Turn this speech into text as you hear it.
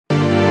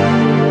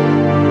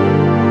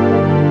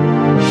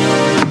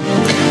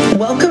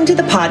Welcome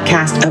to the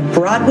podcast of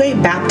Broadway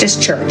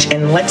Baptist Church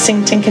in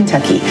Lexington,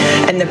 Kentucky,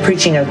 and the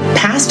preaching of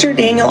Pastor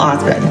Daniel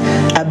Othman,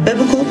 a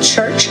biblical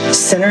church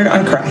centered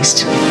on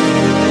Christ.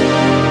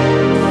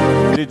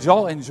 Did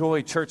y'all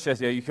enjoy church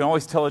yesterday? You can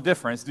always tell a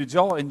difference. Did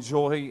y'all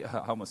enjoy, I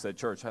almost said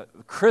church,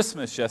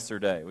 Christmas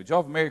yesterday? Would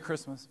y'all have a Merry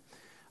Christmas?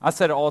 I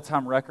set an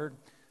all-time record.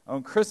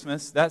 On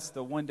Christmas, that's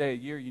the one day a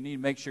year you need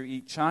to make sure you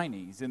eat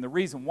Chinese. And the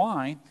reason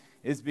why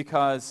is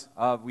because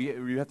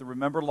we have to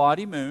remember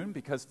Lottie Moon,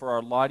 because for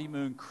our Lottie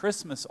Moon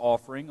Christmas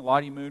offering,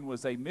 Lottie Moon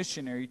was a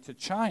missionary to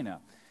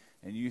China.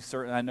 And you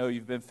certainly, I know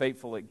you've been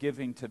faithful at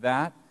giving to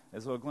that.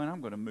 As well, Glenn,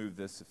 I'm going to move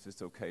this, if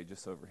it's okay,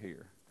 just over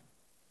here.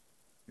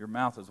 Your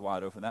mouth is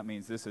wide open. That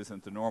means this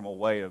isn't the normal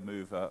way to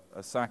move a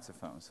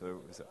saxophone. All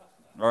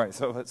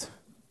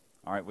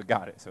right, we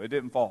got it. So it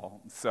didn't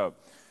fall. So,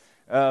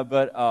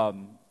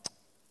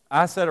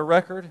 I set a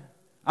record.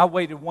 I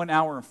waited 1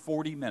 hour and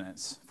 40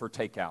 minutes for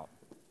takeout.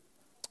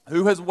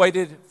 Who has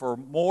waited for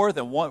more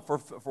than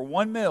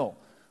one meal?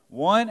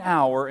 1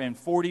 hour and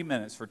 40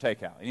 minutes for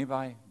takeout.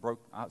 Anybody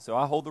broke? So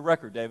I hold the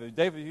record, David.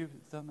 David,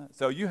 you've done that?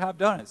 So you have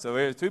done it.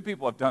 So two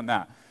people have done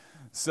that.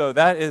 So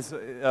that is,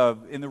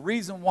 and the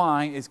reason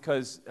why is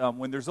because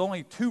when there's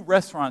only 2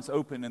 restaurants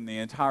open in the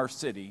entire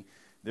city,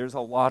 there's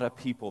a lot of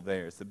people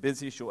there. It's the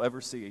busiest you'll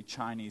ever see a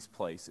Chinese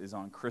place is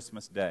on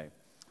Christmas Day.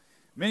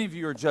 Many of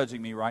you are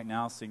judging me right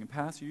now, saying,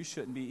 Pastor, you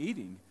shouldn't be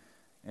eating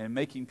and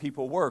making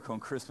people work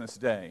on Christmas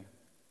Day.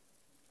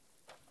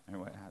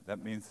 Anyway,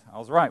 that means I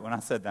was right when I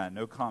said that.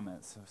 No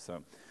comments.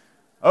 So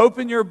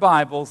open your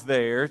Bibles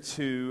there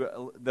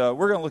to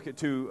we're going to look at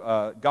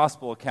 2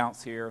 gospel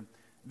accounts here.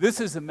 This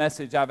is a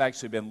message I've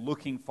actually been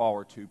looking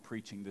forward to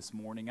preaching this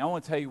morning. I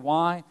want to tell you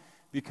why.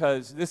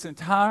 Because this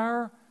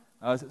entire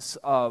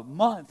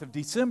month of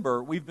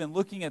December, we've been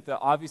looking at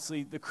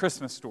obviously the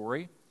Christmas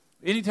story.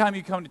 Anytime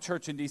you come to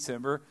church in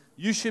December,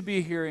 you should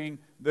be hearing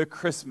the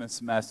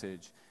Christmas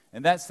message.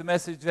 And that's the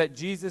message that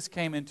Jesus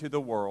came into the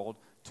world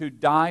to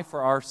die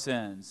for our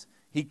sins.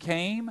 He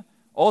came,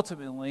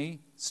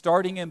 ultimately,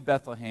 starting in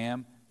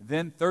Bethlehem,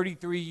 then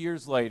 33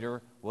 years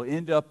later, will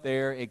end up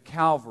there at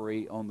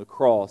Calvary on the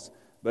cross.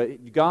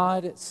 But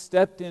God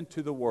stepped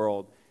into the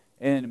world.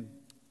 And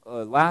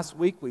last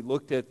week, we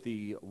looked at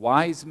the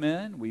wise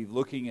men. We're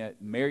looking at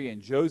Mary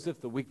and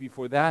Joseph the week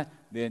before that.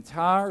 The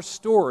entire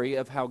story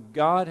of how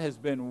God has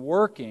been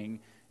working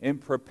and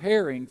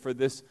preparing for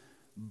this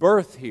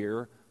birth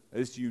here,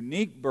 this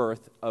unique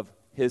birth of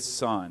His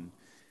Son.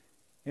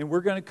 And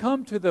we're going to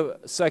come to the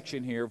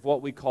section here of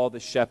what we call the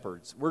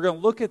shepherds. We're going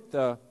to look at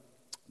the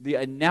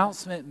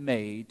announcement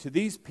made to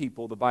these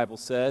people, the Bible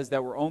says,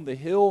 that were on the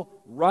hill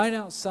right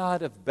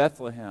outside of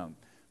Bethlehem.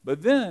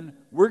 But then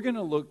we're going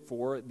to look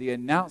for the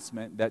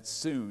announcement that's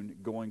soon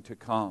going to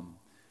come.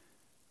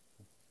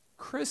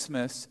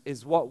 Christmas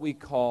is what we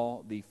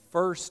call the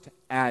first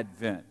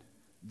Advent.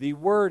 The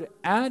word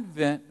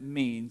Advent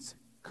means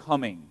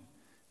coming.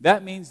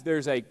 That means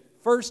there's a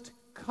first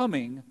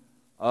coming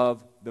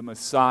of the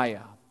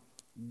Messiah.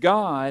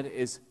 God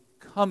is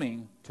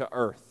coming to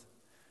earth.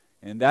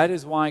 And that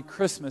is why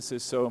Christmas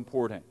is so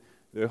important.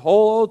 The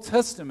whole Old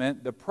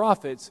Testament, the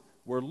prophets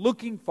were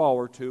looking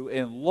forward to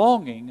and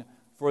longing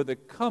for the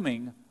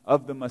coming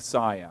of the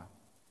Messiah.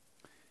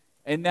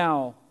 And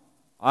now,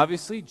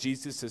 obviously,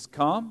 Jesus has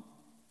come.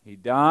 He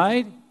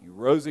died. He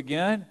rose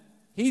again.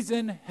 He's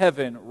in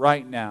heaven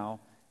right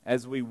now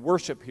as we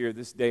worship here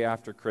this day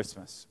after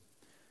Christmas.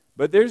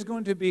 But there's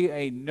going to be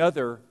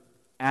another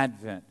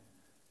Advent.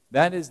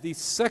 That is the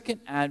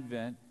second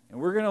Advent, and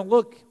we're going to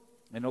look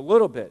in a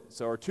little bit.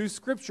 So our 2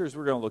 scriptures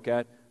we're going to look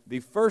at, the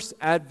first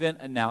Advent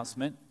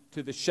announcement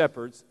to the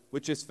shepherds,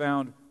 which is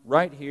found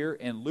right here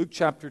in Luke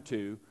chapter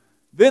 2.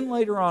 Then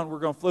later on, we're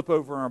going to flip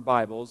over our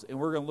Bibles, and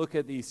we're going to look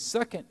at the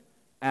second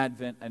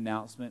Advent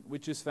announcement,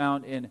 which is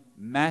found in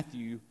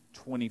Matthew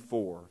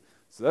 24.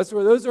 So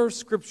those are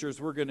scriptures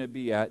we're going to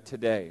be at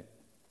today.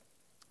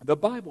 The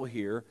Bible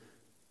here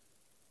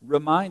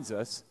reminds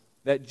us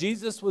that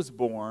Jesus was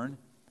born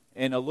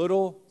in a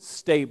little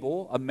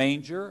stable, a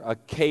manger, a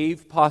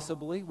cave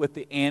possibly, with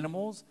the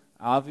animals.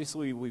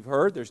 Obviously, we've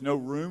heard there's no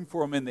room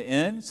for them in the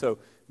inn. So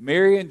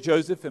Mary and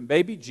Joseph and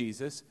baby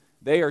Jesus,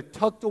 they are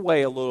tucked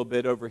away a little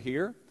bit over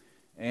here.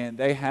 And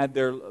they had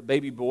their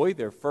baby boy,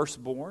 their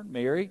firstborn,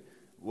 Mary,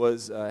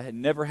 had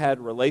never had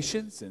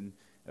relations, and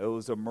it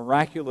was a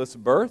miraculous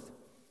birth.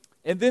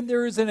 And then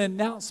there is an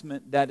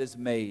announcement that is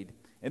made.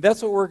 And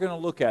that's what we're going to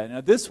look at.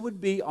 Now, this would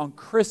be on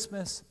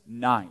Christmas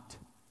night.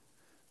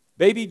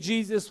 Baby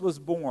Jesus was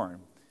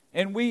born.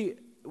 And we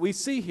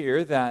see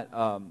here that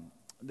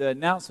the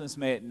announcement's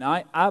made at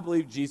night. I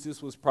believe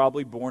Jesus was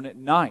probably born at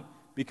night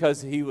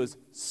because he was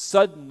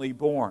suddenly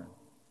born.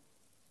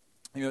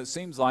 You know, it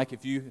seems like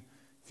if you've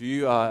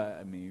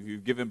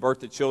given birth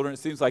to children, it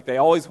seems like they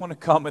always want to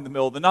come in the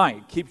middle of the night.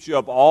 It keeps you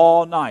up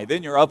all night.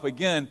 Then you're up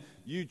again.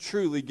 You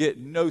truly get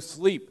no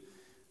sleep,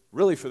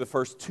 really, for the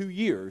first 2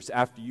 years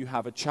after you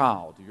have a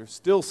child. You're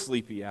still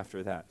sleepy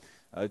after that.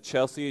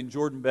 Chelsea and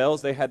Jordan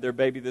Bells, they had their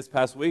baby this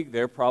past week.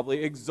 They're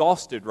probably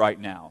exhausted right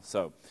now,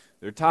 so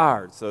they're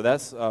tired. So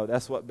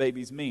that's what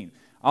babies mean.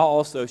 I'll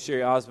also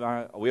share,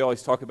 Osborne, we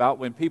always talk about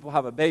when people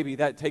have a baby,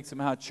 that takes them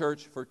out of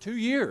church for 2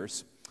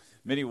 years,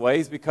 many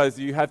ways, because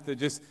you have to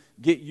just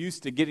get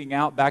used to getting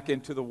out back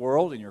into the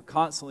world, and you're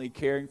constantly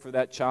caring for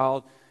that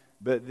child.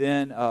 But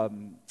then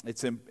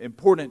it's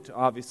important to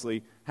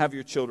obviously have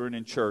your children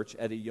in church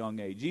at a young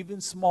age.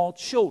 Even small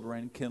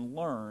children can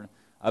learn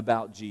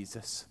about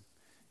Jesus,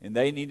 and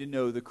they need to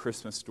know the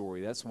Christmas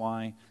story. That's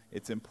why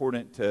it's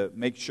important to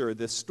make sure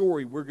this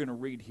story we're going to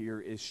read here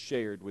is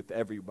shared with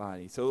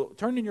everybody. So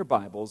turn in your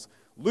Bibles,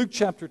 Luke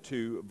chapter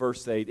 2,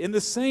 verse 8. In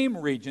the same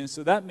region,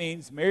 so that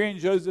means Mary and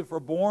Joseph were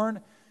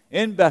born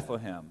in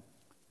Bethlehem.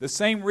 The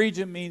same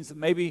region means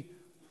maybe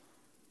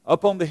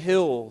up on the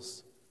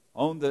hills,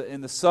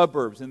 in the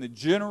suburbs, in the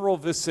general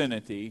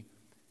vicinity,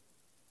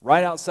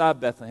 right outside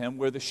Bethlehem,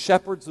 where the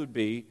shepherds would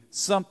be,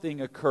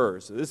 something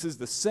occurs. So this is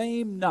the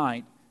same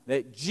night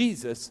that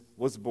Jesus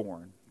was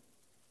born.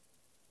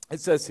 It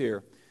says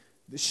here,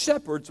 the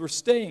shepherds were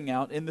staying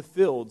out in the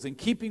fields and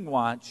keeping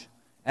watch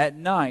at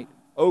night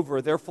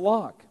over their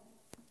flock.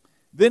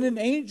 Then an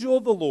angel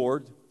of the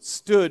Lord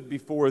stood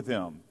before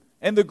them,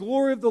 and the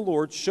glory of the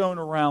Lord shone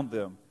around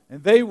them,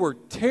 and they were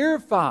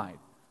terrified.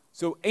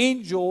 So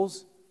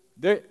angels,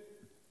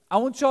 I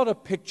want y'all to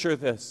picture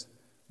this.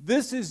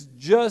 This is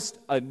just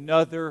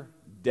another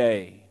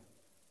day,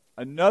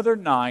 another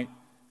night.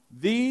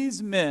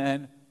 These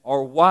men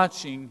are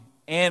watching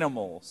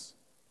animals.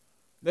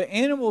 The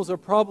animals are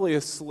probably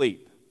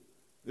asleep.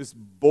 It's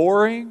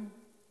boring.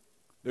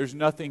 There's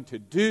nothing to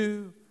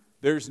do.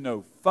 There's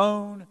no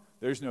phone.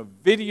 There's no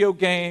video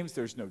games.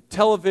 There's no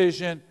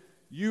television.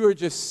 You are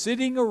just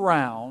sitting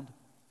around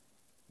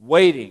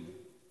waiting,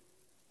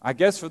 I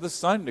guess, for the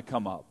sun to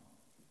come up,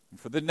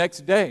 for the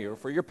next day, or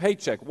for your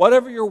paycheck.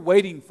 Whatever you're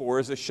waiting for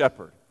as a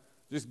shepherd.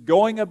 Just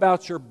going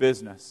about your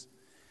business.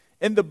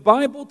 And the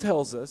Bible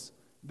tells us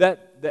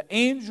that the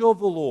angel of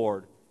the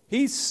Lord,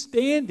 he's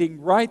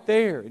standing right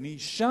there, and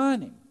he's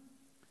shining.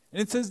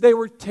 And it says they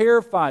were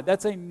terrified.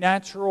 That's a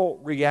natural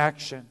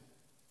reaction.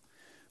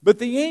 But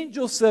the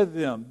angel said to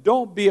them,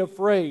 "Don't be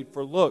afraid,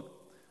 for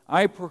look,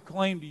 I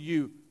proclaim to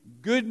you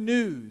good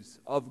news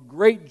of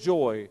great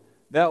joy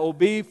that will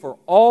be for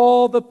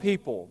all the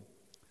people.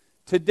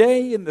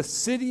 Today in the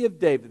city of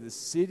David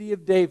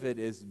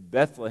is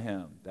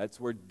Bethlehem. That's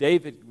where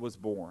David was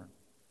born.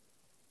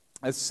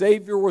 A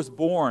Savior was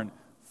born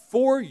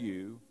for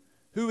you,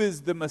 who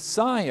is the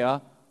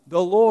Messiah,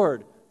 the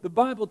Lord." The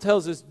Bible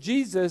tells us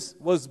Jesus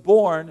was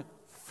born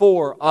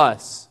for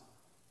us.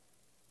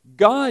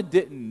 God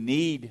didn't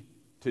need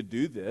to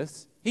do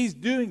this. He's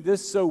doing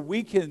this so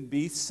we can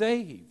be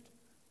saved.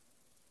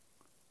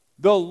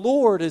 The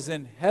Lord is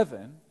in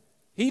heaven.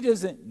 He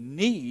doesn't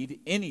need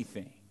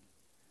anything.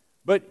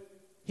 But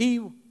He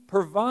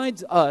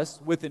provides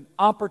us with an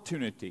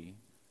opportunity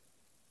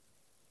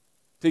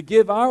to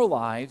give our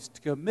lives,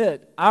 to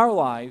commit our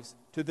lives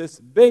to this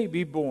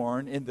baby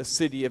born in the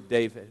city of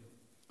David.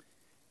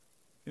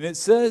 And it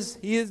says,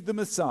 He is the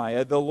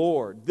Messiah, the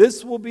Lord.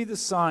 This will be the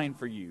sign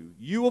for you.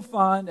 You will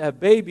find a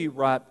baby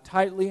wrapped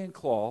tightly in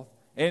cloth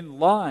and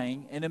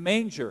lying in a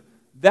manger.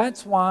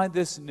 That's why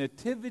this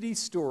nativity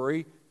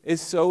story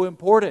is so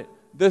important.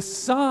 The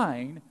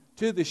sign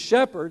to the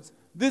shepherds,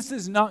 this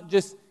is not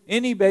just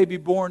any baby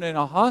born in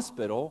a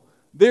hospital.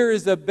 There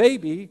is a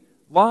baby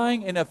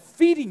lying in a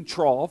feeding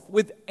trough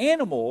with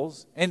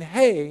animals and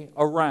hay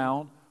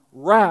around,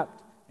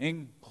 wrapped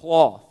in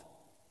cloth.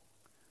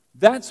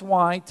 That's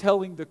why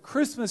telling the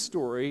Christmas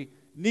story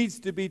needs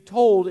to be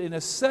told in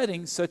a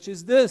setting such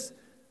as this.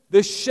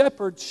 The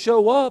shepherds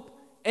show up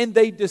and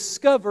they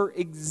discover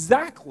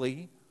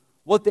exactly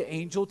what the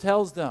angel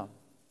tells them.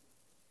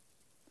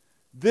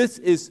 This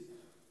is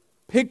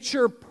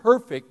picture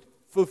perfect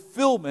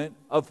fulfillment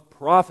of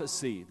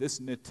prophecy, this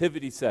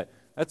nativity set.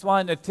 That's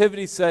why a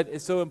nativity set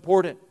is so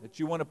important, that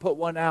you want to put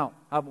one out,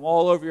 have them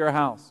all over your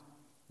house.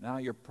 Now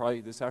you're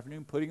probably this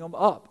afternoon putting them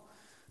up.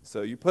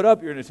 So you put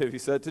up your nativity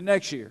set to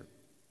next year.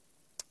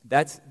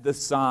 That's the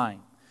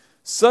sign.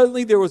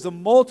 Suddenly there was a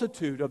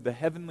multitude of the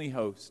heavenly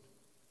host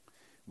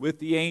with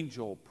the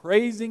angel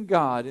praising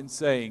God and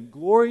saying,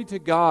 "Glory to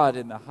God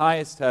in the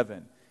highest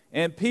heaven,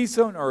 and peace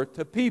on earth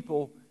to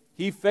people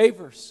He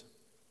favors."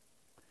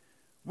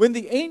 When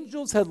the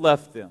angels had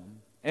left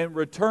them and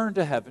returned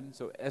to heaven,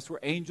 so that's where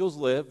angels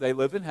live, they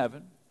live in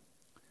heaven,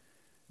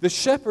 the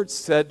shepherds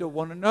said to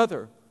one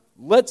another,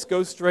 "Let's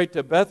go straight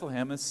to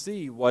Bethlehem and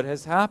see what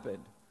has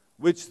happened,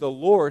 which the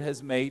Lord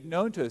has made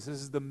known to us."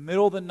 This is the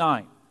middle of the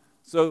night.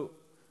 So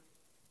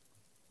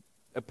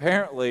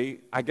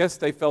apparently, I guess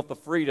they felt the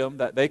freedom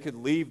that they could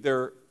leave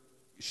their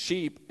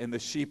sheep, and the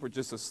sheep were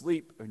just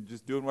asleep and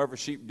just doing whatever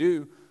sheep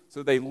do.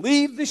 So they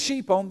leave the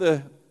sheep on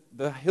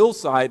the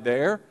hillside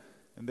there,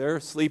 and they're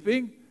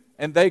sleeping,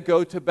 and they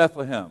go to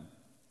Bethlehem.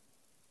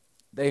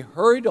 They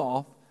hurried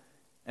off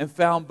and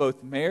found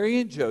both Mary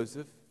and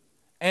Joseph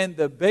and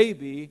the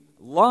baby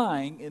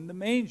lying in the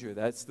manger.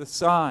 That's the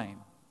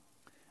sign.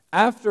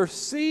 After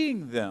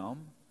seeing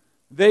them,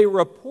 They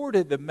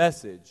reported the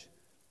message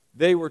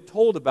they were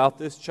told about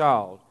this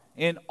child,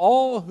 and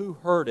all who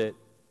heard it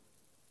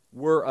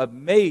were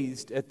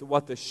amazed at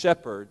what the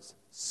shepherds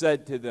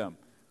said to them.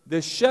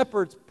 The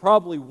shepherds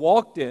probably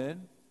walked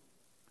in,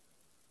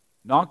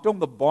 knocked on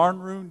the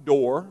barn-room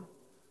door,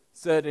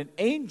 said, an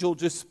angel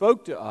just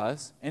spoke to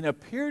us and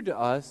appeared to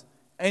us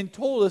and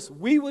told us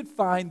we would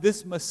find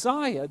this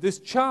Messiah, this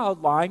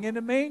child lying in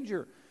a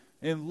manger.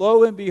 And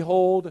lo and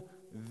behold,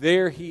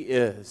 there he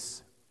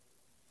is.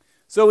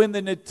 So in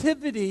the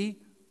nativity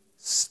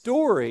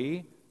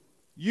story,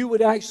 you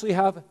would actually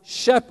have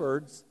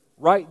shepherds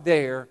right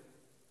there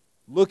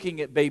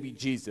looking at baby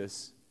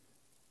Jesus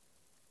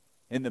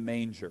in the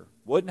manger.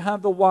 Wouldn't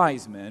have the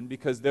wise men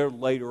because they're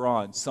later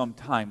on,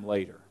 sometime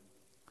later.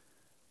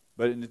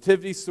 But in the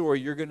nativity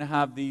story, you're going to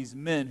have these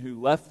men who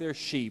left their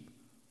sheep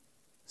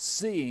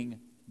seeing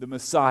the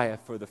Messiah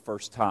for the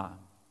first time.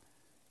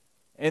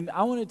 And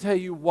I want to tell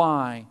you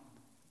why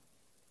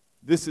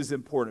this is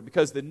important,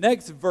 because the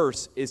next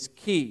verse is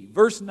key.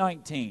 Verse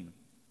 19.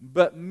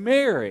 But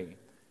Mary,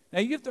 now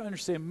you have to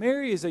understand,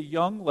 Mary is a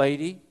young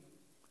lady.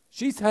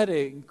 She's had an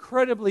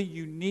incredibly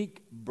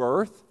unique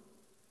birth.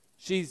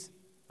 She's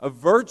a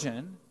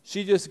virgin.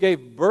 She just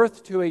gave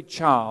birth to a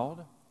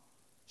child.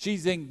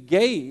 She's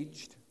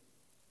engaged.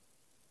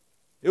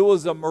 It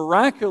was a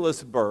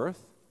miraculous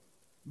birth,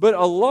 but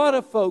a lot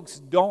of folks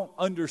don't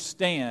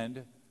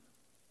understand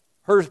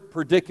her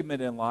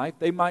predicament in life.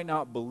 They might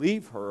not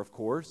believe her, of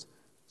course.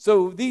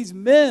 So these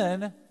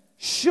men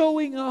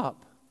showing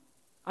up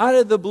out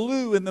of the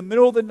blue in the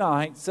middle of the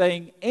night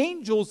saying,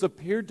 angels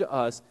appeared to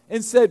us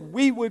and said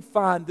we would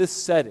find this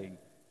setting.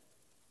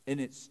 And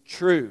it's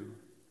true.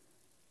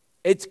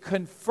 It's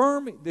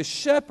confirming. The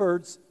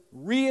shepherds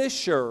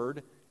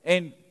reassured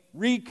and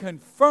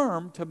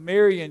reconfirmed to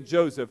Mary and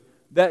Joseph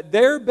that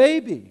their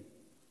baby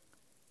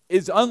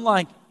is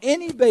unlike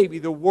any baby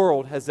the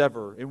world has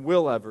ever and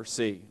will ever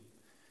see.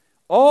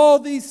 All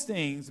these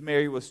things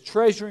Mary was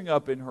treasuring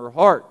up in her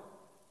heart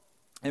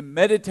and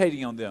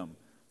meditating on them.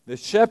 The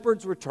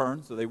shepherds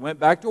returned, so they went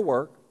back to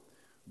work,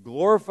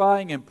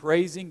 glorifying and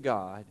praising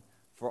God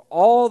for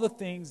all the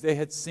things they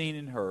had seen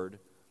and heard,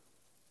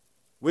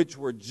 which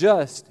were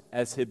just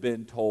as had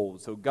been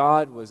told. So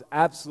God was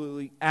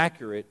absolutely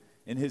accurate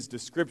in his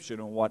description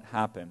on what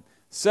happened.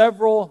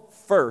 Several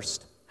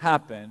firsts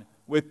happened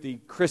with the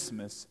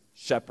Christmas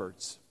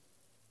shepherds.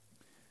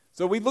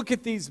 So we look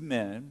at these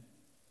men.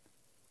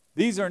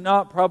 These are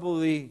not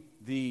probably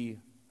the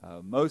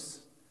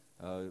most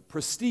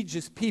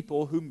prestigious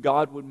people whom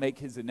God would make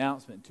his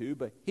announcement to,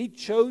 but he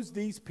chose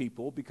these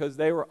people because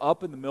they were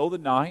up in the middle of the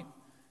night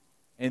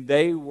and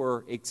they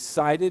were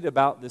excited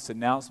about this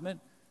announcement.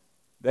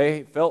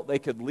 They felt they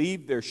could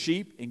leave their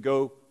sheep and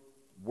go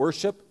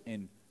worship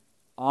and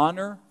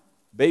honor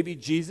baby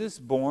Jesus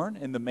born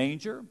in the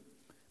manger.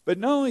 But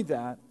not only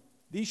that,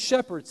 these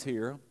shepherds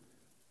here,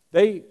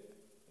 they,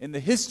 in the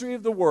history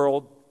of the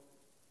world,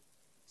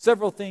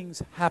 several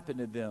things happened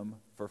to them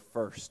for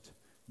first.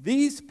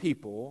 These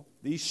people,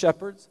 these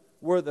shepherds,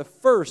 were the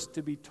first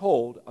to be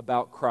told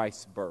about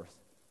Christ's birth.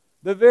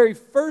 The very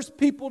first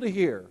people to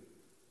hear,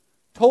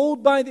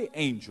 told by the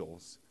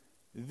angels,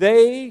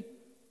 they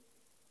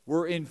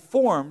were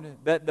informed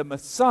that the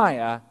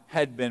Messiah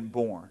had been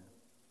born.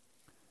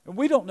 And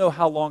we don't know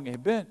how long it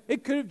had been.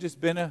 It could have just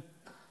been a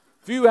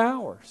few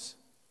hours.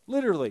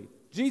 Literally,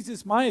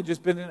 Jesus might have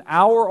just been an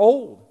hour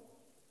old.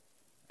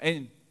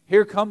 And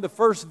here come the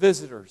first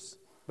visitors.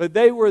 But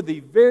they were the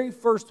very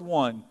first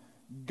one.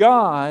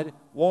 God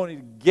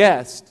wanted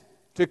guests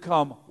to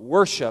come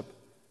worship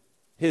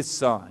his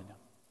son.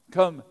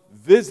 Come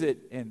visit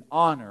and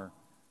honor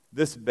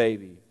this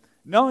baby.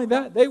 Not only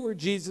that, they were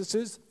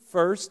Jesus'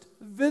 first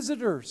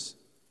visitors.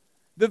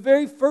 The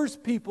very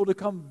first people to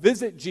come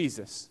visit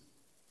Jesus.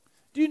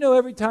 Do you know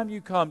every time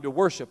you come to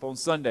worship on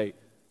Sunday,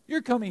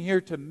 you're coming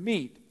here to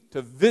meet,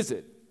 to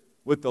visit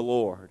with the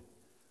Lord.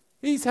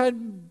 He's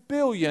had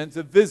billions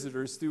of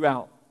visitors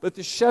throughout, but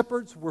the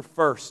shepherds were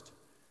first.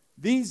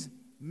 These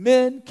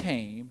men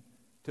came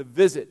to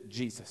visit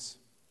Jesus.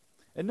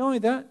 And not only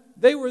that,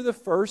 they were the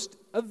first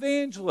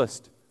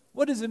evangelist.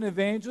 What is an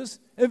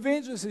evangelist? An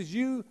evangelist is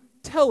you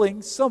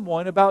telling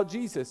someone about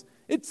Jesus.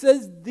 It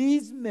says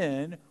these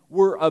men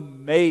were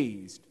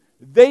amazed.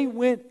 They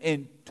went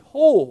and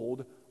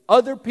told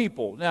other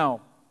people.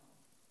 Now,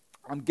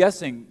 I'm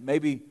guessing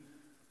maybe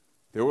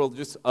there were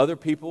just other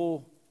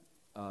people.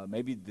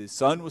 Maybe the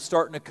sun was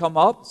starting to come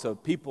up, so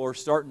people are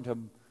starting to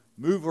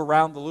move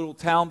around the little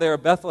town there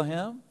of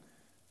Bethlehem.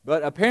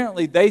 But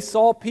apparently they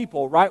saw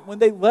people right when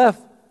they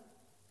left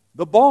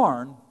the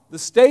barn, the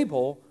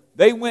stable.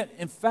 They went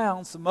and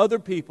found some other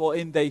people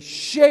and they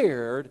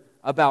shared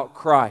about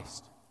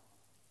Christ.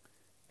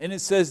 And it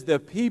says the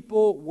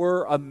people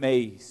were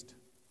amazed.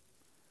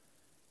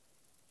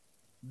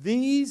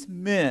 These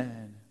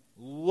men,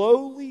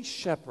 lowly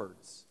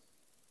shepherds,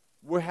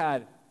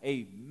 had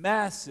a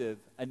massive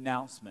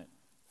announcement.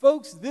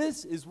 Folks,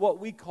 this is what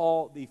we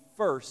call the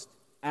first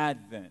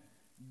Advent.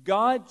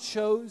 God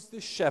chose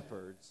the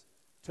shepherds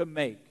to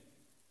make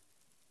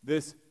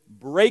this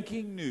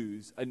breaking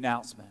news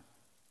announcement.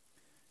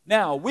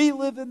 Now, we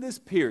live in this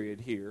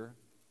period here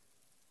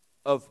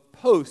of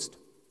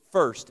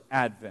post-first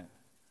Advent.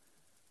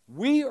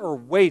 We are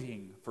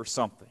waiting for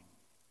something.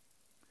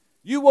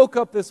 You woke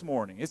up this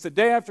morning. It's the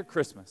day after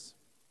Christmas.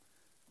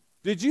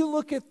 Did you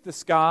look at the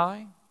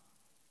sky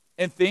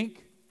and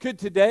think, could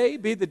today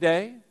be the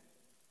day?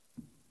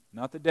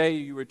 Not the day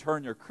you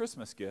return your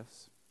Christmas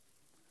gifts,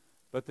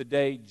 but the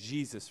day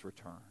Jesus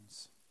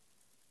returns.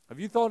 Have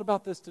you thought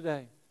about this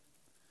today?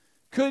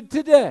 Could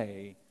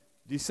today,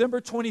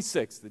 December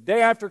 26th, the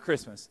day after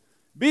Christmas,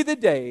 be the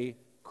day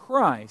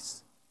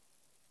Christ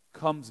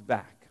comes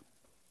back?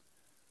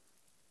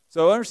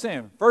 So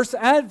understand, first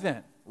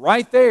Advent,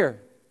 right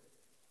there.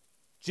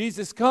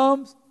 Jesus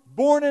comes,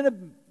 born in a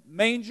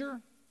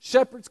manger.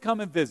 Shepherds come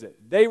and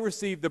visit. They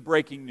receive the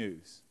breaking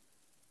news.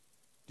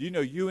 Do you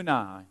know you and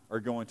I are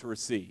going to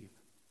receive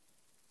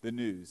the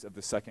news of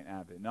the second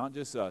Advent? Not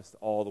just us,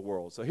 all the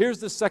world. So here's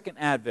the second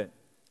Advent.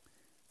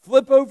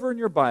 Flip over in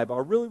your Bible. I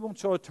really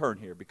want you to turn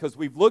here because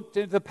we've looked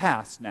into the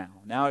past now.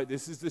 Now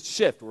this is the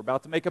shift. We're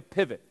about to make a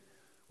pivot.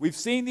 We've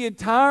seen the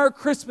entire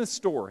Christmas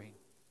story.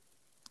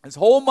 This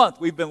whole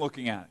month we've been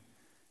looking at it.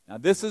 Now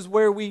this is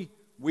where we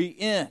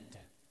end.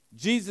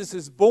 Jesus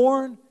is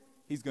born.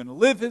 He's going to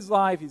live his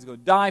life. He's going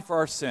to die for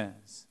our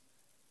sins.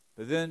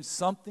 But then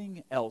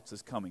something else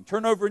is coming.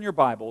 Turn over in your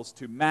Bibles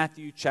to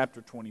Matthew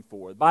chapter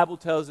 24. The Bible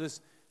tells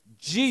us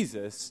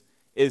Jesus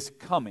is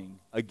coming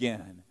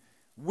again.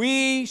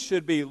 We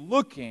should be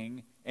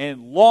looking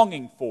and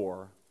longing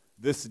for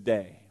this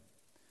day.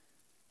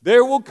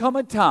 There will come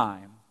a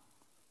time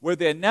where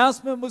the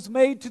announcement was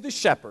made to the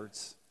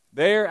shepherds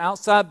there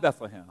outside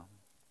Bethlehem.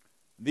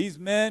 These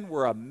men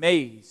were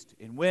amazed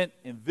and went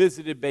and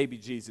visited baby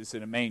Jesus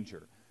in a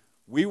manger.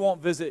 We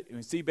won't visit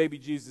and see baby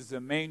Jesus in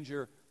a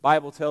manger.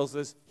 Bible tells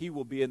us he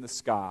will be in the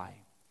sky.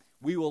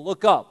 We will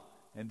look up,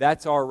 and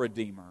that's our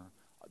Redeemer.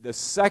 The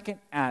second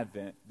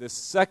Advent, the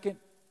second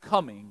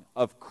coming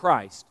of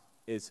Christ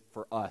is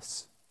for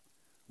us.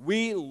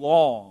 We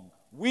long,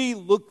 we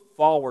look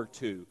forward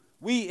to,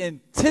 we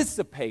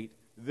anticipate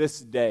this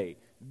day.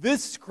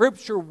 This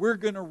scripture we're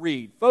going to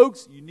read,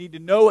 folks, you need to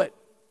know it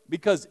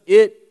because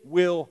it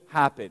will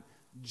happen.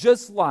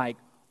 Just like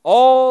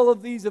all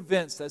of these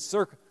events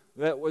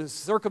that was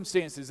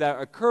circumstances that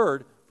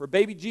occurred for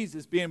baby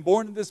Jesus being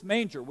born in this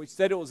manger, which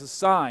said it was a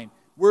sign,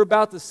 we're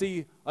about to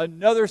see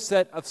another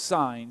set of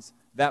signs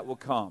that will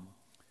come.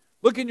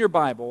 Look in your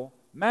Bible,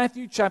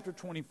 Matthew chapter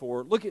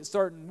 24.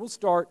 We'll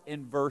start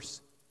in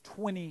verse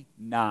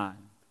 29.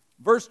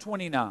 Verse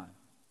 29.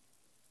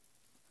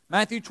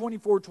 Matthew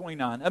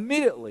 24:29.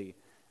 Immediately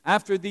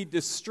after the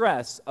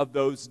distress of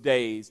those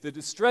days,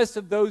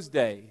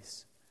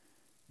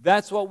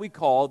 that's what we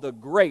call the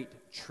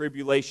Great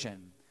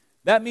Tribulation.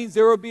 That means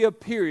there will be a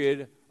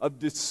period of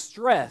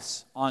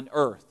distress on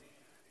earth.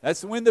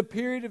 That's when the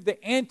period of the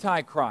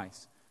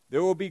Antichrist.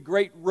 There will be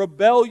great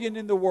rebellion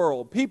in the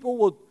world. People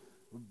will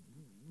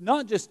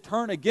not just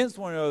turn against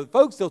one another.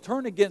 Folks, they'll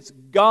turn against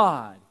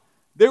God.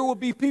 There will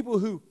be people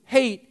who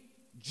hate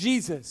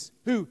Jesus,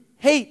 who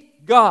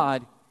hate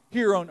God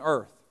here on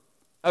earth.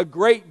 A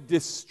great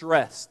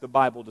distress, the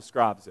Bible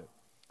describes it.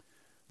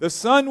 The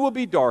sun will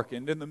be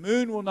darkened and the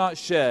moon will not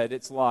shed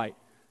its light.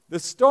 The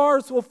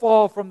stars will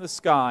fall from the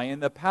sky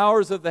and the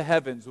powers of the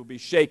heavens will be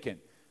shaken.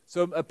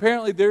 So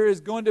apparently there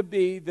is going to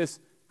be this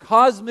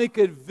cosmic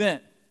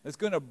event that's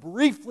going to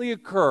briefly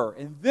occur.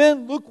 And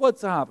then look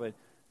what's happened.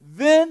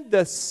 Then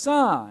the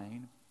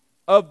sign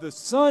of the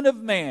Son of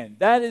Man,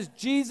 that is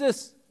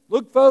Jesus,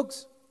 look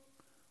folks,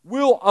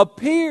 will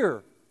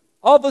appear.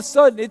 All of a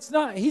sudden,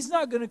 he's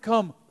not going to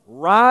come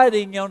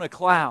riding on a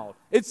cloud.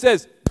 It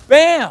says,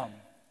 bam,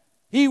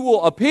 he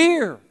will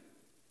appear,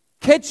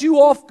 catch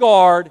you off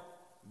guard.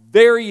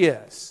 There he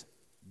is,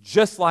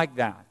 just like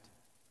that.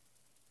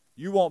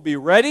 You won't be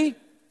ready.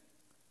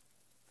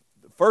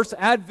 The first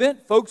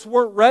Advent, folks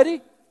weren't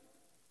ready.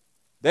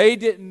 They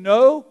didn't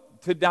know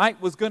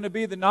tonight was going to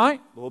be the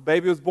night. Little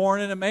baby was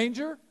born in a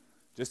manger.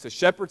 Just the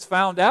shepherds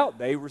found out.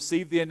 They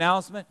received the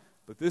announcement.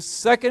 But this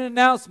second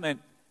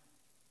announcement,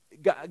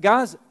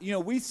 guys,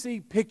 we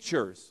see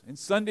pictures in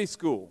Sunday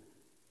school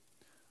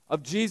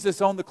of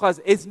Jesus on the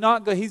clouds. It's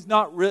not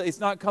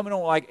coming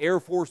on like Air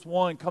Force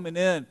One coming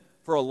in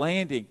for a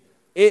landing.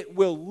 It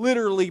will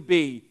literally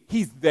be,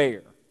 he's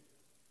there.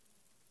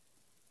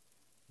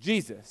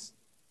 Jesus,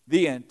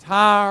 the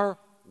entire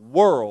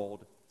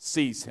world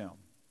sees him.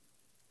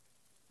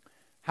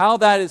 How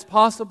that is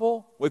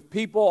possible with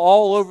people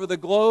all over the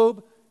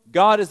globe,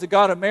 God is a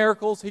God of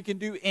miracles. He can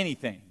do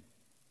anything.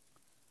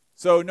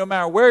 So no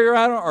matter where you're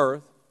at on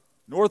earth,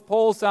 North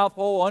Pole, South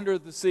Pole, under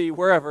the sea,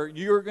 wherever,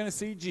 you're going to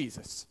see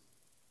Jesus.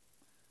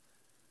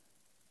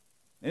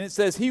 And it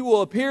says, he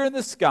will appear in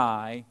the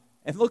sky,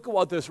 and look at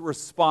what this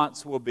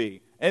response will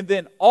be. And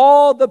then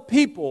all the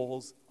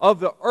peoples of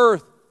the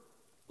earth,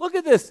 look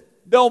at this,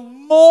 they'll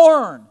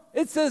mourn.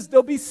 It says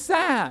they'll be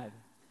sad.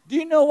 Do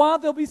you know why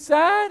they'll be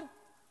sad?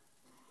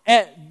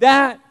 At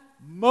that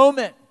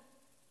moment,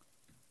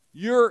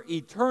 your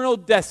eternal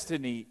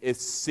destiny is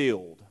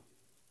sealed.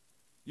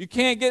 You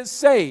can't get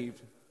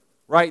saved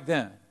right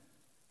then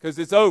because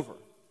it's over.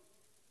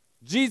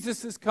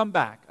 Jesus has come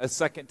back a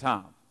second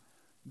time.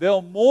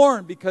 They'll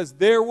mourn because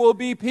there will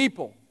be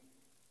people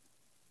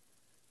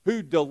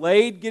who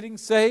delayed getting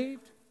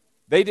saved.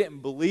 They didn't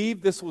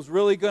believe this was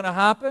really going to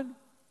happen.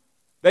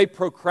 They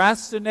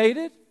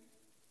procrastinated.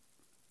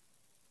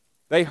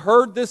 They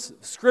heard this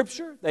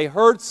scripture. They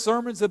heard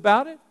sermons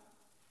about it.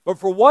 But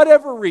for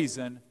whatever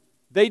reason,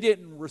 they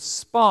didn't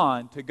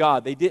respond to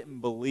God. They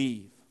didn't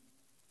believe.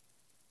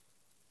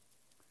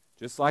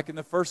 Just like in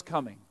the first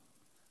coming,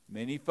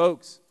 many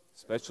folks,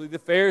 especially the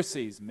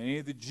Pharisees, many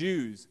of the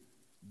Jews,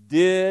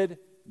 did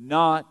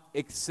not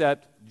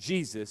accept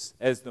Jesus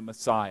as the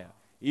Messiah.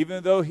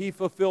 Even though he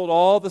fulfilled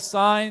all the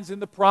signs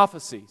and the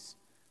prophecies,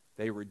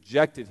 they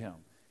rejected him.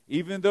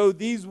 Even though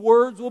these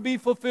words will be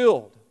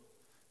fulfilled,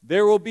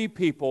 there will be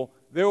people,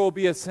 there will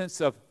be a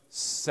sense of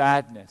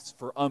sadness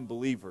for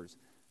unbelievers.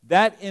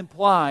 That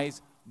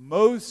implies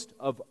most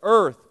of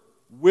earth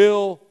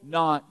will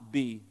not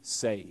be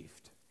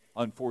saved,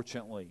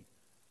 unfortunately.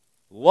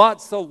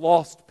 Lots of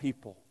lost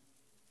people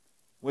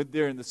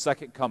during the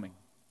second coming.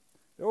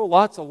 There were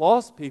lots of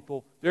lost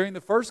people during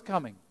the first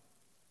coming.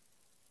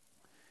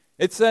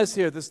 It says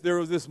here, there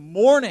was this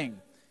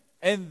mourning,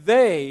 and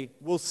they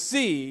will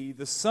see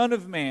the Son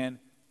of Man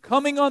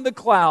coming on the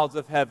clouds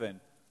of heaven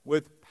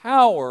with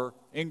power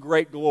and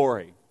great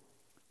glory.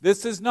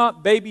 This is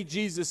not baby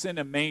Jesus in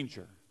a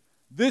manger.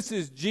 This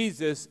is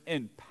Jesus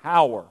in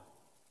power,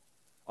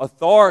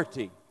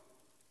 authority.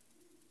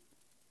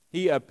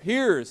 He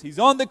appears. He's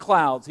on the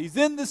clouds. He's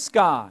in the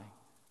sky.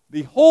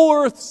 The whole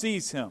earth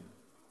sees him.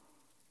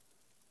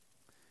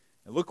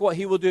 And look what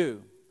he will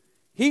do.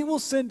 He will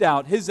send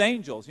out his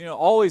angels. You know,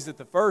 always at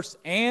the first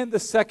and the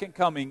second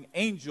coming,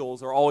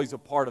 angels are always a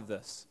part of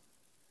this.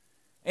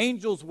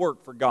 Angels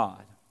work for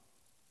God.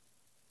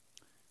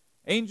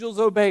 Angels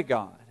obey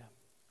God.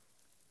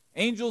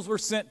 Angels were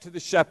sent to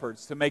the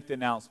shepherds to make the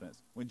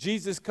announcements. When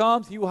Jesus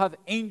comes, he will have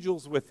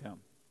angels with him.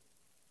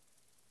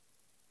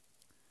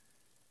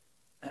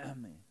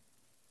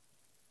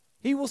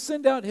 He will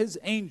send out his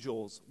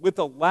angels with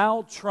a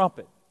loud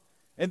trumpet,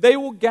 and they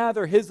will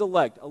gather his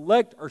elect.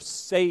 Elect are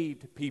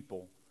saved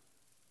people.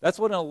 That's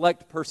what an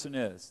elect person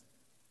is.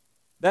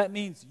 That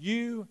means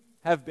you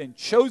have been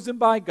chosen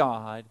by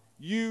God.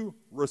 You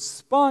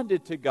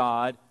responded to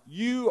God.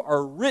 You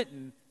are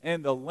written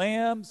in the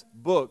Lamb's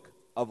book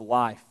of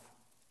life.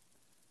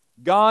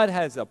 God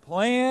has a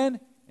plan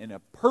and a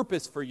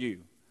purpose for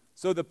you.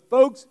 So the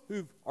folks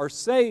who are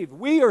saved,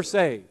 we are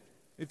saved.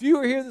 If you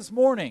are here this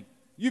morning,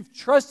 you've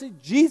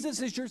trusted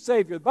Jesus as your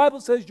Savior. The Bible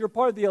says you're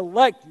part of the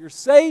elect. You're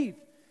saved.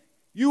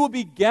 You will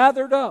be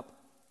gathered up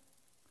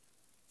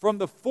from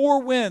the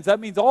four winds. That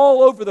means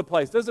all over the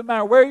place. Doesn't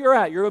matter where you're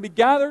at. You're going to be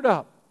gathered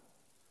up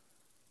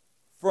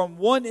from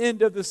one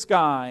end of the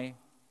sky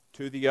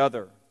to the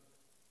other.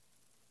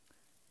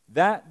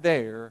 That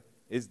there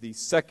is the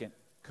second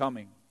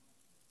coming.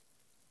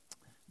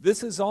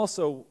 This is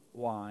also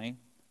why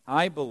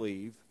I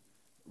believe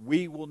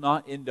we will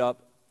not end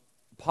up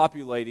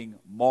populating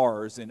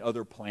Mars and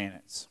other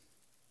planets.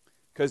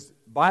 Because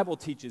the Bible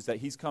teaches that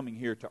he's coming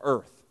here to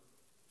Earth.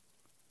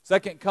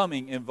 Second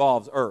coming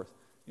involves Earth.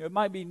 You know, it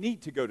might be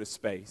neat to go to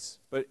space,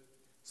 but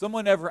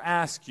someone ever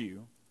asked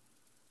you,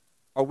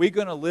 are we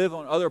going to live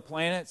on other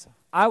planets?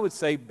 I would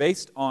say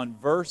based on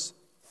verse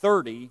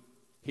 30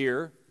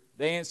 here,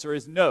 the answer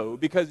is no,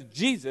 because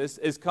Jesus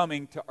is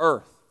coming to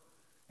Earth.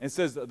 It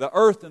says that the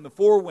earth and the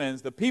four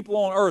winds, the people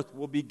on earth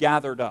will be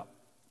gathered up.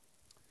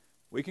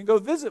 We can go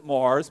visit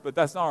Mars, but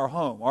that's not our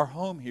home. Our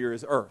home here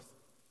is Earth.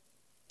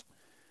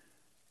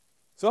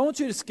 So I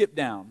want you to skip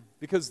down,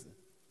 because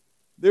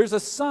there's a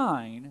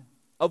sign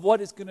of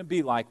what it's going to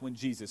be like when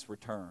Jesus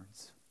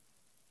returns.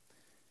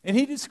 And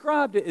he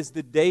described it as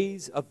the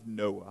days of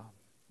Noah.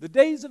 The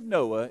days of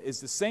Noah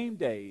is the same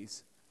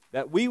days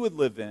that we would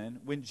live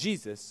in when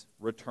Jesus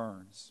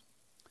returns.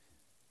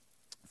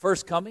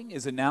 First coming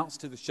is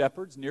announced to the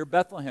shepherds near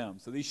Bethlehem.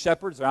 So these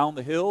shepherds are out on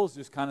the hills,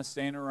 just kind of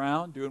standing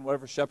around, doing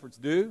whatever shepherds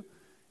do.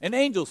 And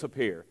angels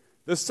appear.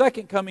 The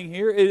second coming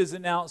here, it is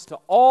announced to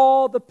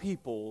all the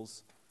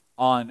peoples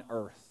on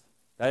earth.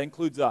 That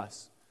includes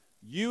us.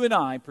 You and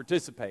I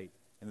participate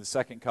in the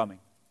second coming.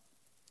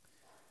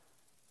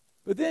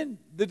 But then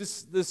the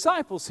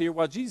disciples here,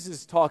 while Jesus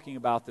is talking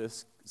about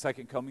this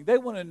second coming, they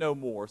want to know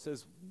more. It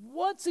says,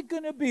 what's it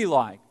going to be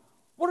like?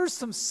 What are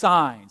some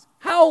signs?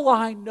 How will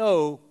I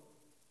know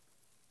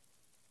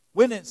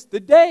when it's the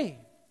day?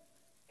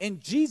 And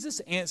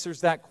Jesus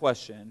answers that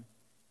question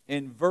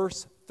in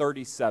verse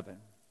 37.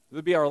 This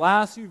will be our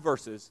last few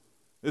verses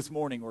this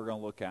morning we're going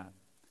to look at.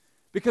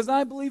 Because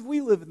I believe we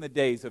live in the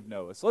days of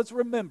Noah. So let's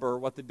remember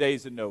what the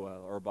days of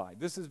Noah are by.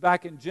 This is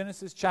back in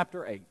Genesis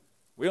chapter 8.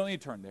 We don't need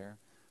to turn there.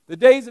 The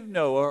days of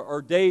Noah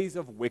are days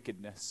of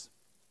wickedness.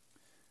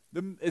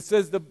 It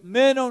says the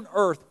men on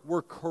earth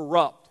were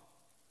corrupt.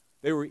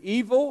 They were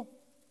evil.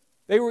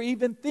 They were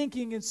even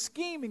thinking and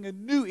scheming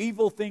and new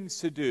evil things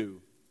to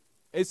do.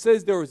 It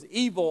says there was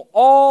evil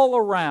all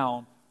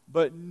around,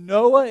 but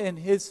Noah and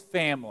his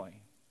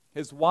family,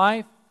 his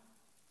wife,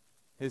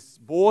 his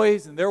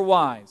boys and their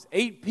wives.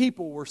 8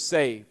 people were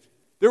saved.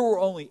 There were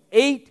only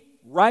 8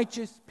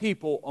 righteous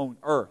people on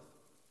earth.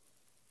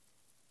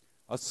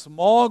 A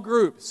small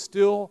group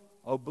still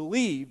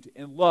believed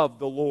and loved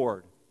the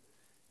Lord.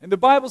 And the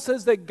Bible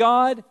says that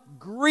God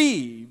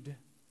grieved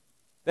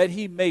that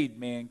he made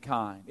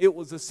mankind. It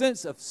was a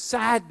sense of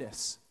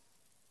sadness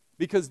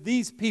because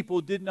these people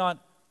did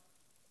not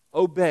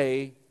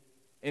obey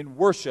and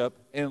worship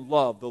and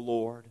love the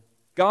Lord.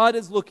 God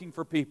is looking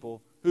for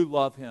people who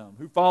love him,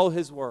 who follow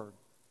his word.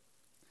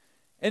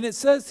 And it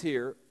says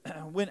here,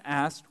 when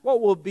asked, what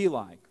will it be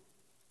like?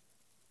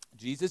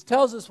 Jesus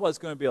tells us what it's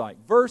going to be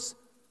like. Verse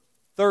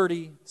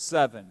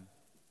 37,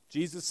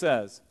 Jesus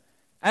says,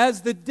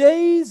 as the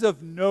days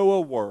of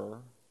Noah were,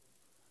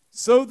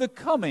 so the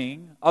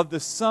coming of the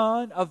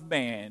Son of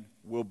Man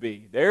will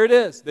be. There it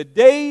is, the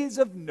days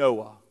of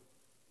Noah.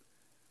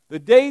 The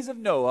days of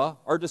Noah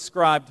are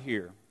described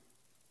here.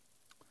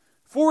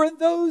 For in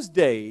those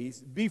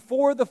days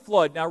before the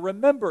flood, now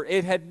remember,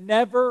 it had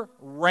never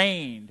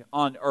rained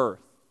on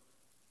earth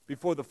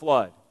before the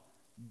flood.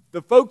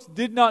 The folks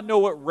did not know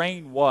what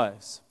rain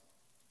was.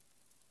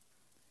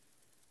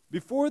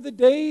 Before the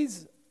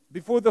days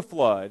before the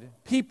flood,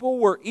 people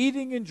were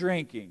eating and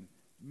drinking,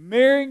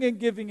 marrying and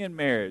giving in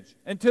marriage,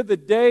 until the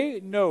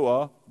day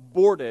Noah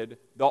boarded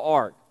the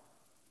ark.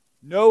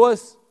 Noah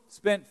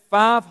spent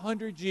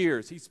 500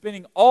 years. He's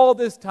spending all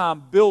this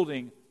time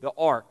building the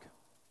ark.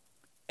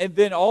 And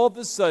then all of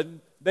a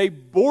sudden, they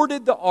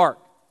boarded the ark.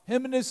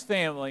 Him and his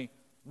family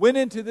went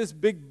into this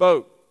big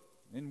boat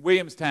in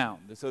Williamstown.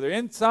 So they're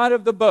inside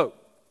of the boat.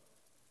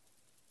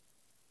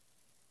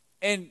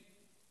 And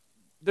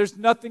there's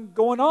nothing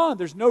going on.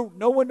 There's no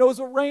one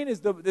knows what rain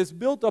is. It's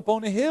built up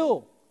on a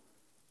hill.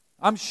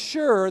 I'm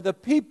sure the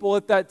people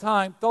at that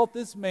time thought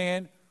this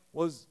man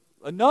was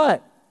a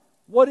nut.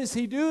 What is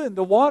he doing?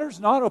 The water's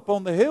not up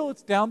on the hill.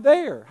 It's down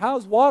there.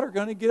 How's water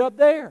going to get up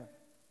there?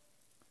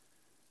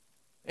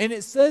 And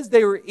it says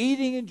they were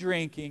eating and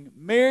drinking,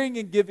 marrying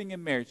and giving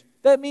in marriage.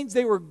 That means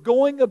they were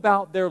going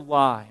about their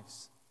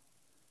lives.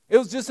 It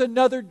was just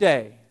another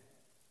day.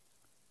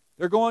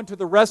 They're going to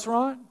the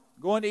restaurant,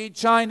 going to eat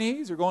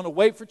Chinese. They're going to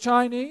wait for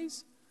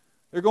Chinese.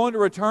 They're going to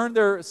return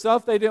their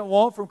stuff they didn't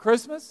want from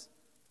Christmas.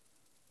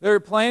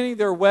 They're planning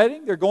their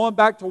wedding. They're going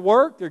back to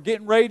work. They're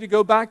getting ready to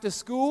go back to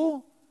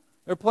school.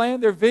 They're playing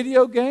their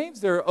video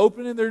games. They're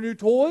opening their new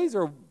toys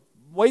or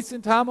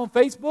wasting time on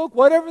Facebook.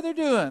 Whatever they're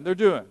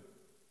doing.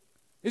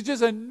 It's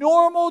just a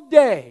normal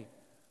day.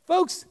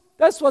 Folks,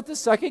 that's what the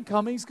second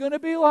coming is going to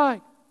be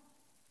like.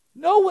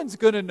 No one's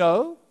going to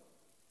know.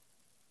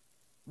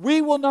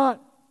 We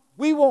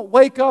won't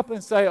wake up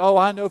and say, oh,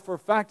 I know for a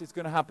fact it's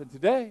going to happen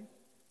today.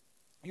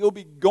 You'll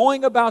be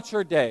going about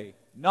your day,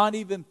 not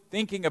even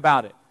thinking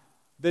about it.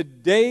 The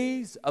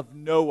days of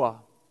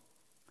Noah.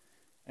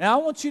 And I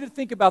want you to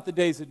think about the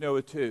days of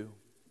Noah too.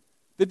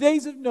 The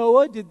days of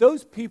Noah, did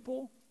those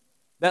people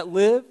that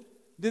lived,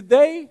 did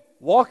they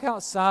walk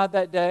outside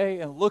that day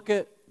and look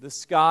at the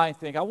sky and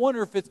think, I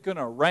wonder if it's going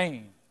to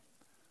rain?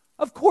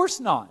 Of course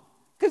not,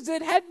 because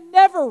it had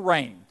never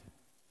rained.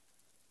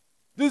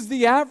 Does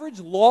the average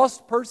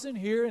lost person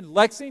here in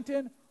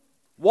Lexington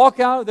walk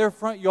out of their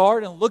front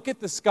yard and look at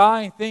the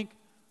sky and think,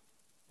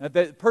 that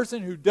the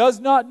person who does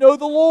not know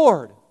the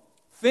Lord,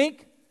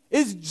 think,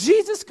 is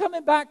Jesus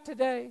coming back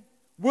today?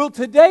 Will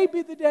today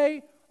be the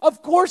day?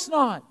 Of course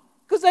not,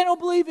 because they don't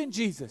believe in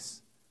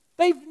Jesus.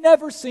 They've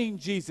never seen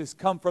Jesus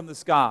come from the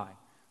sky.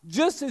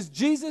 Just as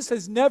Jesus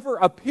has never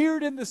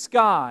appeared in the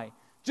sky,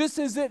 just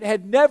as it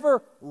had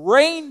never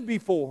rained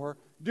before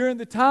during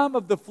the time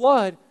of the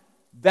flood,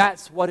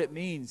 that's what it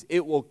means.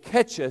 It will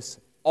catch us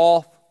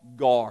off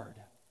guard.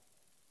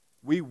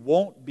 We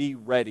won't be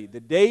ready.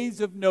 The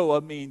days of Noah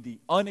mean the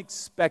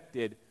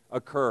unexpected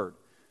occurred.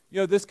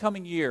 You know, this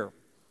coming year,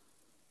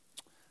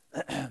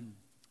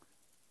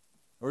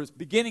 or it's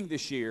beginning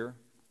this year,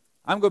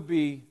 I'm going to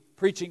be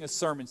preaching a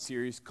sermon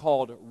series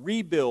called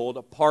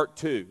Rebuild Part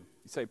 2. You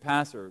say,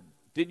 Pastor,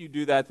 didn't you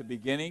do that at the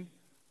beginning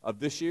of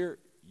this year?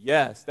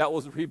 Yes, that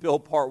was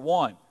Rebuild Part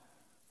 1.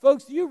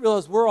 Folks, do you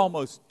realize we're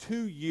almost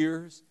 2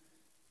 years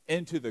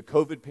into the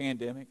COVID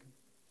pandemic?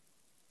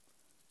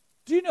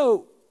 Do you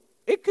know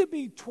it could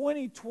be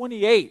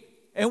 2028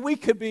 and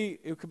it could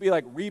be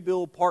like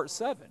Rebuild Part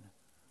 7?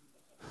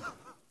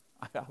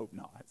 I hope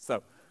not.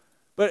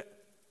 But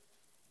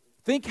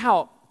think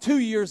how 2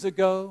 years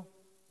ago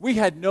we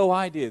had no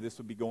idea this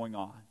would be going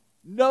on.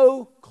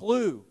 No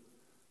clue.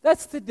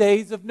 That's the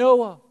days of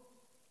Noah.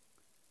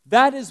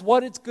 That is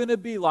what it's going to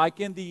be like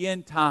in the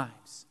end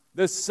times,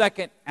 the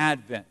second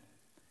advent.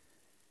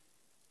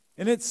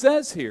 And it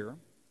says here,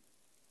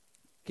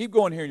 keep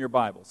going here in your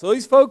Bible. So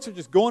these folks are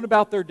just going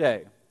about their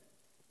day.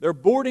 They're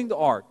boarding the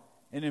ark.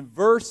 And in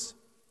verse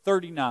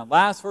 39,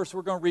 last verse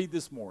we're going to read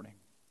this morning,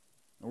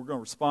 and we're going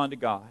to respond to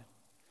God.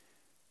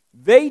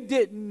 They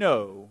didn't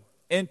know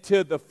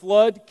until the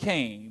flood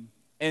came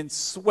and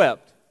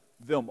swept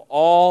them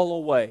all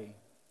away.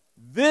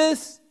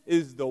 This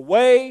is the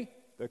way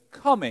the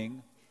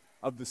coming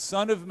of the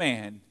Son of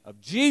Man,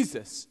 of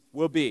Jesus,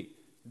 will be.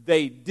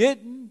 They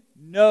didn't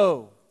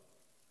know.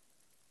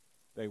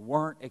 They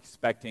weren't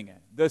expecting it.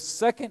 The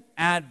second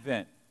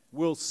advent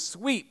will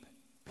sweep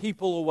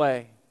people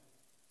away.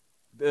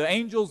 The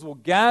angels will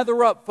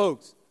gather up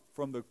folks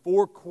from the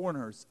four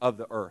corners of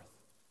the earth.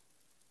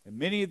 And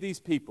many of these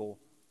people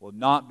will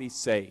not be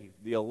saved.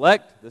 The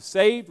elect, the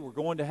saved, were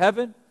going to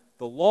heaven.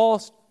 The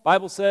lost,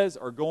 Bible says,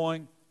 are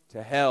going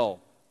to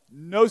hell.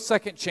 No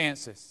second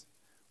chances.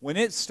 When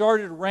it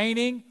started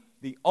raining,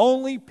 the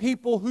only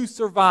people who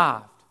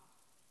survived,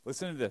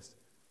 listen to this,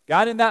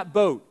 got in that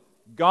boat.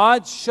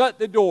 God shut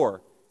the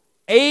door.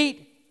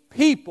 8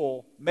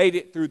 people made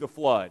it through the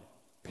flood.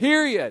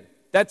 Period.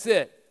 That's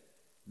it.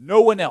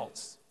 No one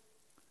else.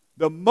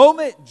 The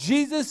moment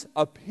Jesus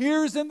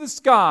appears in the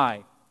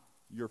sky,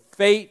 your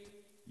fate,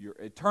 your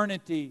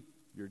eternity,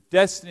 your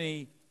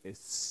destiny is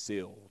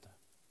sealed.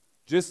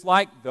 Just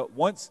like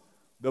once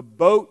the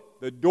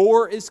boat, the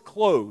door is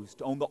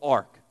closed on the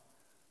ark.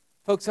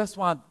 Folks, that's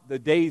why the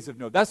days of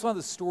Noah, that's why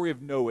the story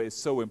of Noah is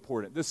so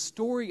important. The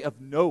story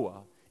of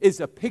Noah is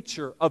a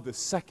picture of the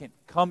second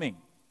coming.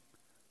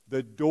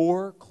 The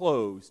door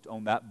closed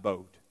on that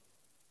boat,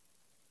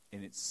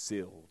 and it's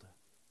sealed.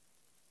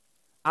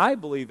 I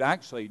believe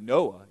actually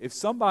Noah, if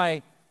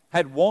somebody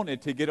had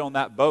wanted to get on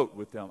that boat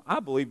with them, I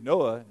believe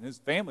Noah and his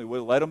family would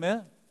have let them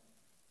in.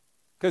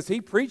 Because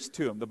he preached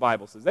to them, the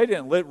Bible says. They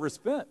didn't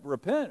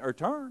repent or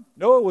turn.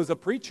 Noah was a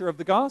preacher of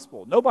the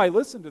gospel. Nobody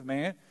listened to the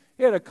man.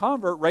 He had a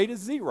convert rate of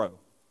 0.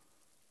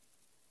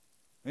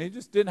 And he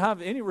just didn't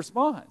have any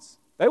response.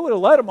 They would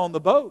have let him on the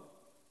boat.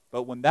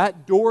 But when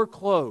that door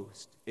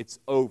closed, it's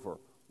over.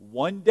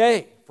 One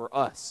day for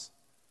us,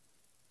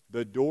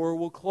 the door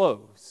will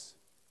close.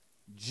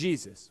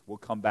 Jesus will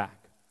come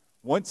back.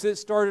 Once it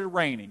started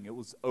raining, it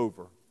was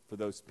over for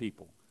those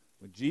people.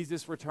 When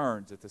Jesus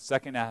returns at the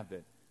second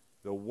advent,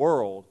 the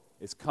world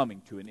is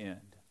coming to an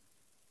end.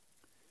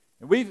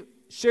 And we've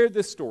shared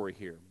this story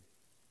here.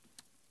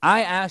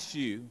 I ask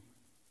you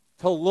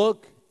to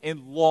look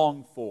and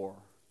long for,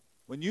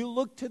 when you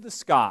look to the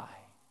sky,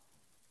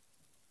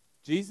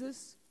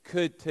 Jesus,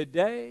 could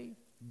today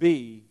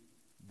be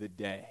the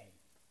day?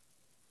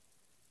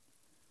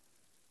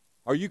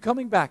 Are you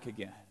coming back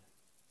again?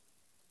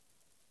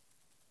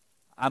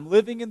 I'm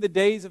living in the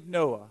days of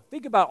Noah.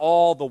 Think about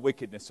all the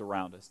wickedness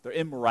around us, the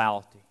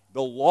immorality, the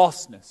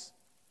lostness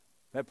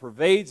that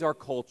pervades our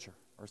culture,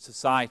 our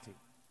society.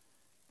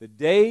 The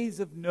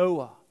days of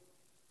Noah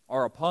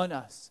are upon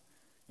us.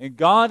 And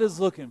God is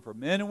looking for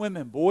men and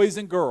women, boys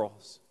and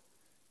girls,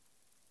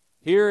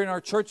 here in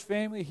our church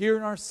family, here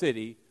in our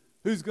city,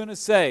 who's going to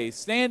say,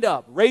 stand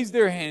up, raise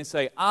their hand and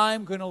say,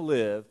 I'm going to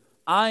live,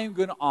 I'm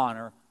going to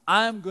honor,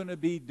 I'm going to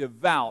be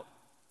devout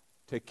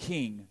to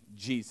King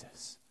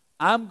Jesus.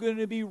 I'm going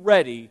to be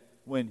ready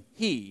when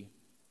He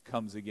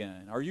comes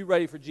again. Are you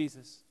ready for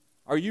Jesus?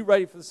 Are you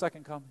ready for the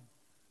second coming?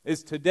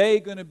 Is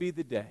today going to be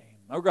the day?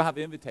 We're going to have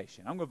an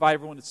invitation. I'm going to invite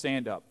everyone to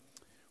stand up.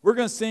 We're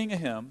going to sing a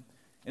hymn,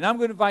 and I'm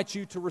going to invite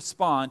you to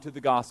respond to the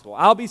gospel.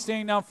 I'll be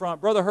standing down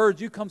front. Brother Hurd,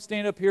 you come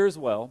stand up here as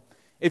well.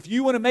 If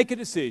you want to make a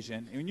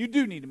decision, and you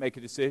do need to make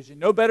a decision,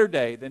 no better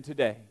day than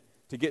today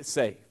to get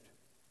saved.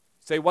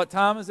 Say, what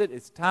time is it?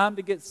 It's time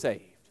to get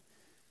saved.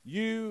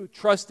 You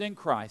trust in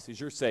Christ as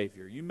your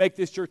Savior. You make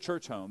this your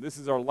church home. This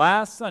is our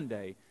last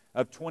Sunday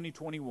of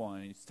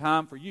 2021. It's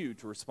time for you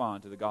to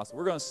respond to the gospel.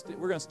 We're going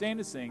to stand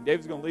and sing.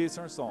 David's going to lead us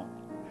in our song.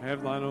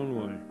 Have thine own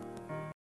way.